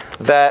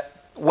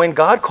that when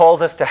God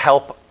calls us to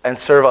help and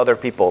serve other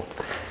people,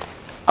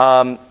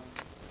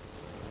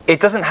 it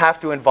doesn't have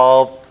to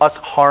involve us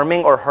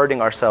harming or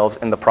hurting ourselves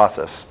in the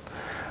process,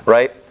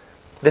 right?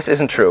 This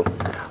isn't true.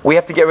 We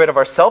have to get rid of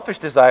our selfish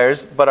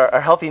desires, but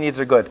our healthy needs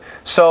are good.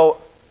 So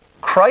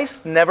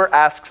Christ never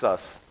asks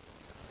us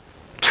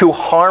to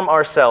harm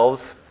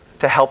ourselves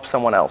to help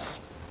someone else,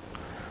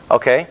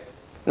 okay?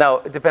 Now,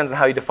 it depends on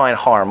how you define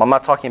harm. I'm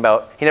not talking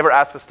about, he never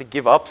asks us to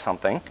give up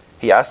something.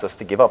 He asks us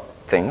to give up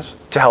things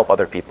to help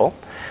other people.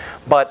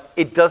 But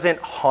it doesn't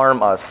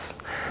harm us.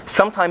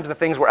 Sometimes the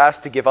things we're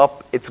asked to give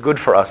up, it's good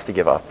for us to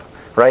give up,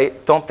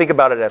 right? Don't think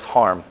about it as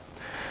harm.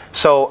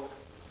 So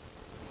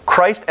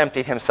Christ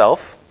emptied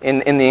himself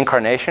in the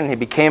incarnation. He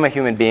became a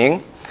human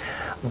being.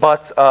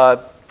 But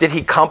did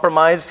he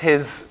compromise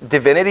his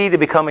divinity to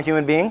become a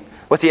human being?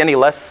 Was he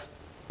less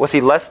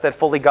than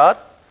fully God?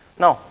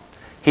 No.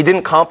 He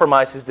didn't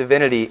compromise his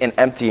divinity in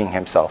emptying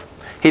himself.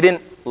 He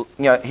didn't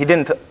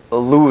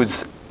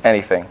lose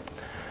anything.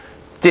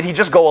 Did he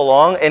just go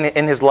along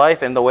in his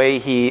life and the way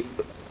he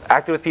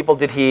acted with people?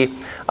 Did he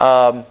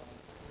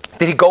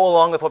go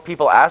along with what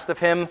people asked of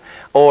him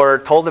or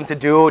told him to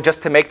do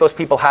just to make those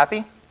people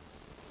happy?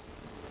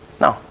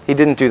 No, he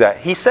didn't do that.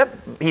 He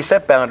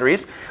set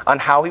boundaries on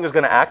how he was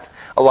going to act.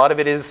 A lot of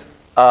it is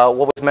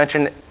what was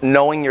mentioned,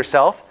 knowing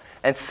yourself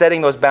and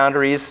setting those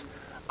boundaries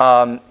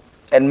and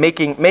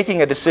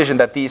making a decision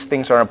that these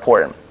things are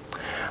important.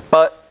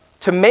 But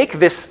to make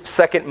this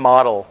second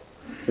model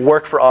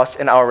work for us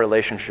in our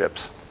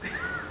relationships,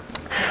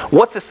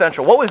 what's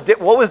essential? What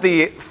was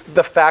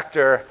the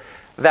factor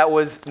that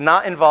was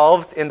not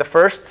involved in the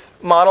first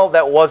model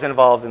that was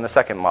involved in the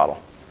second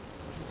model?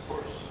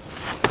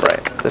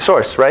 Right, the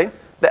source, right?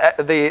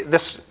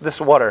 This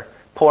water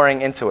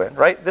pouring into it,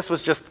 right? This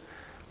was just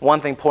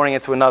one thing pouring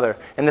into another.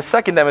 In the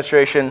second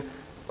demonstration,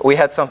 we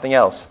had something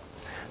else.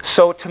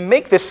 So to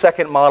make this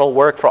second model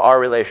work for our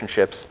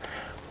relationships,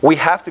 we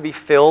have to be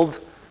filled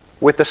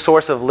with the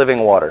source of living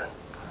water.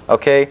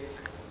 Okay?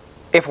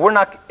 If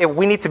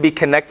we need to be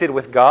connected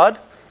with God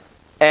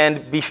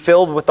and be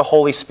filled with the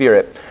Holy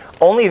Spirit.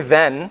 Only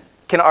then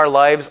can our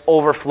lives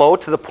overflow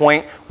to the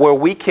point where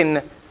we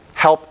can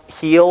help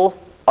heal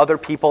other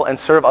people and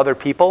serve other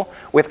people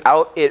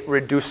without it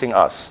reducing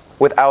us,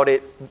 without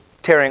it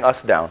tearing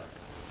us down.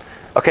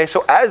 Okay,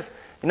 so as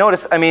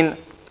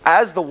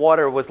the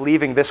water was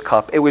leaving this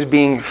cup, it was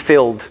being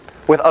filled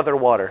with other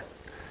water,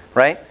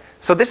 right?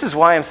 So this is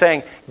why I'm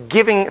saying,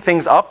 giving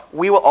things up,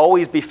 we will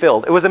always be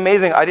filled. It was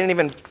amazing, I didn't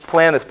even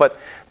plan this, but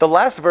the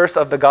last verse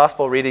of the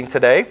gospel reading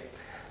today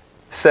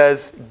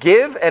says,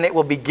 "Give and it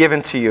will be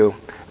given to you.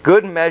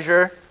 Good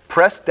measure,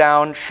 pressed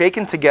down,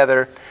 shaken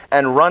together,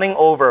 and running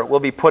over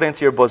will be put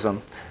into your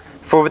bosom.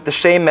 For with the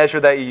same measure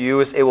that you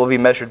use, it will be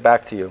measured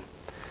back to you.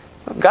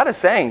 God is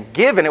saying,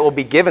 give and it will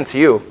be given to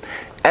you.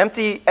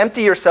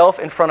 Empty yourself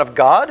in front of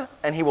God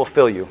and He will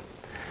fill you.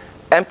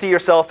 Empty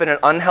yourself in an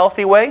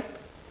unhealthy way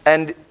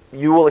and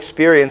you will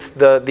experience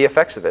the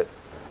effects of it.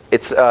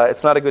 It's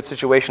not a good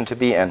situation to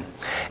be in.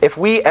 If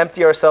we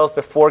empty ourselves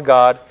before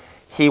God,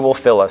 He will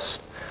fill us.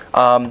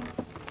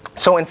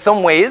 So in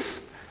some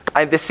ways,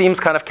 this seems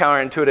kind of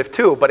counterintuitive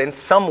too, but in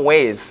some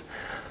ways,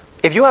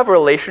 if you have a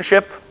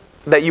relationship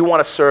that you want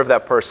to serve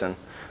that person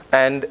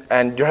and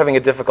you're having a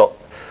difficult,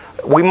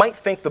 we might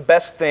think the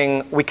best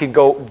thing we can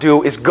go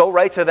do is go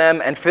right to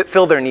them and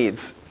fill their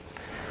needs.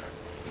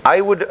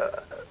 I would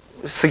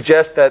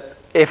suggest that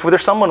if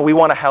there's someone we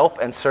want to help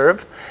and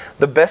serve,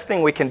 the best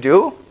thing we can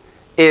do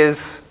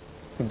is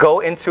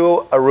go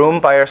into a room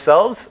by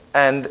ourselves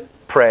and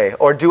pray,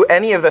 or do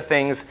any of the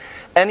things,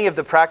 any of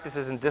the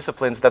practices and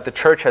disciplines that the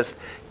church has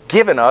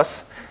given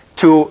us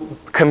to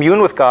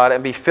commune with God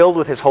and be filled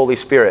with His Holy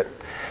Spirit.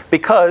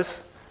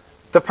 Because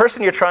the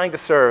person you're trying to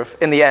serve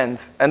in the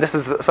end, and this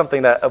is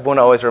something that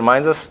Abuna always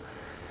reminds us,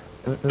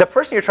 the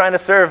person you're trying to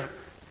serve,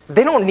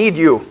 they don't need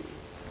you.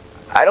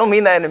 I don't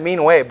mean that in a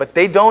mean way, but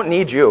they don't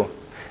need you.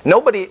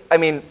 Nobody, I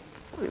mean,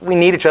 we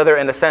need each other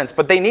in a sense,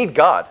 but they need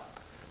God.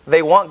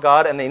 They want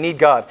God and they need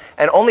God.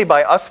 And only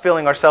by us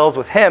filling ourselves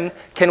with Him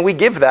can we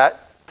give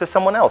that to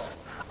someone else.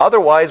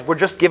 Otherwise, we're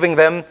just giving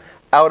them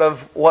out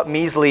of what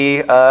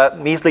measly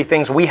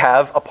things we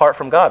have apart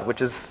from God, which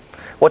is,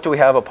 what do we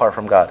have apart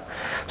from God?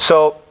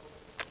 So,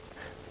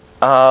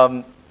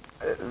 I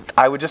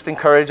would just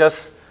encourage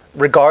us,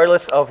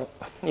 regardless of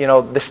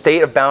the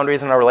state of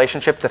boundaries in our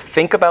relationship, to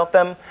think about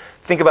them,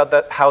 think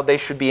about how they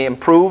should be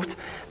improved,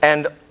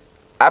 and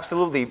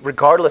absolutely,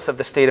 regardless of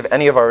the state of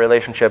any of our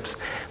relationships,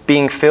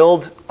 being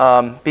filled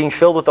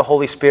with the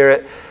Holy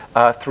Spirit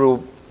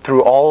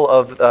through all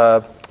of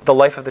the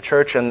life of the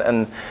church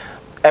and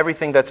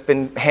everything that's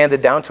been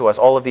handed down to us,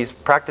 all of these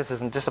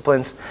practices and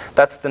disciplines.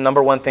 That's the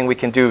number one thing we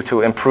can do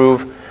to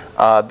improve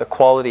the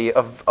quality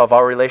of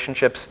our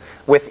relationships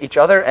with each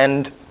other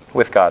and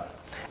with God.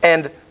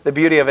 And the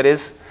beauty of it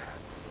is,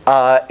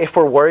 if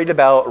we're worried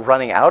about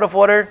running out of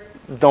water,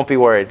 don't be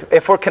worried.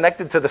 If we're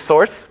connected to the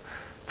source,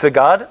 to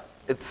God,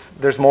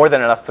 there's more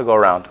than enough to go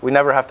around. We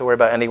never have to worry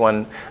about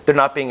anyone, there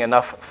not being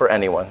enough for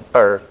anyone,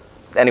 or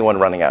anyone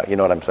running out. You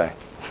know what I'm saying?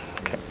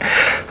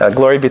 Okay.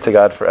 Glory be to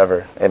God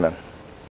forever. Amen.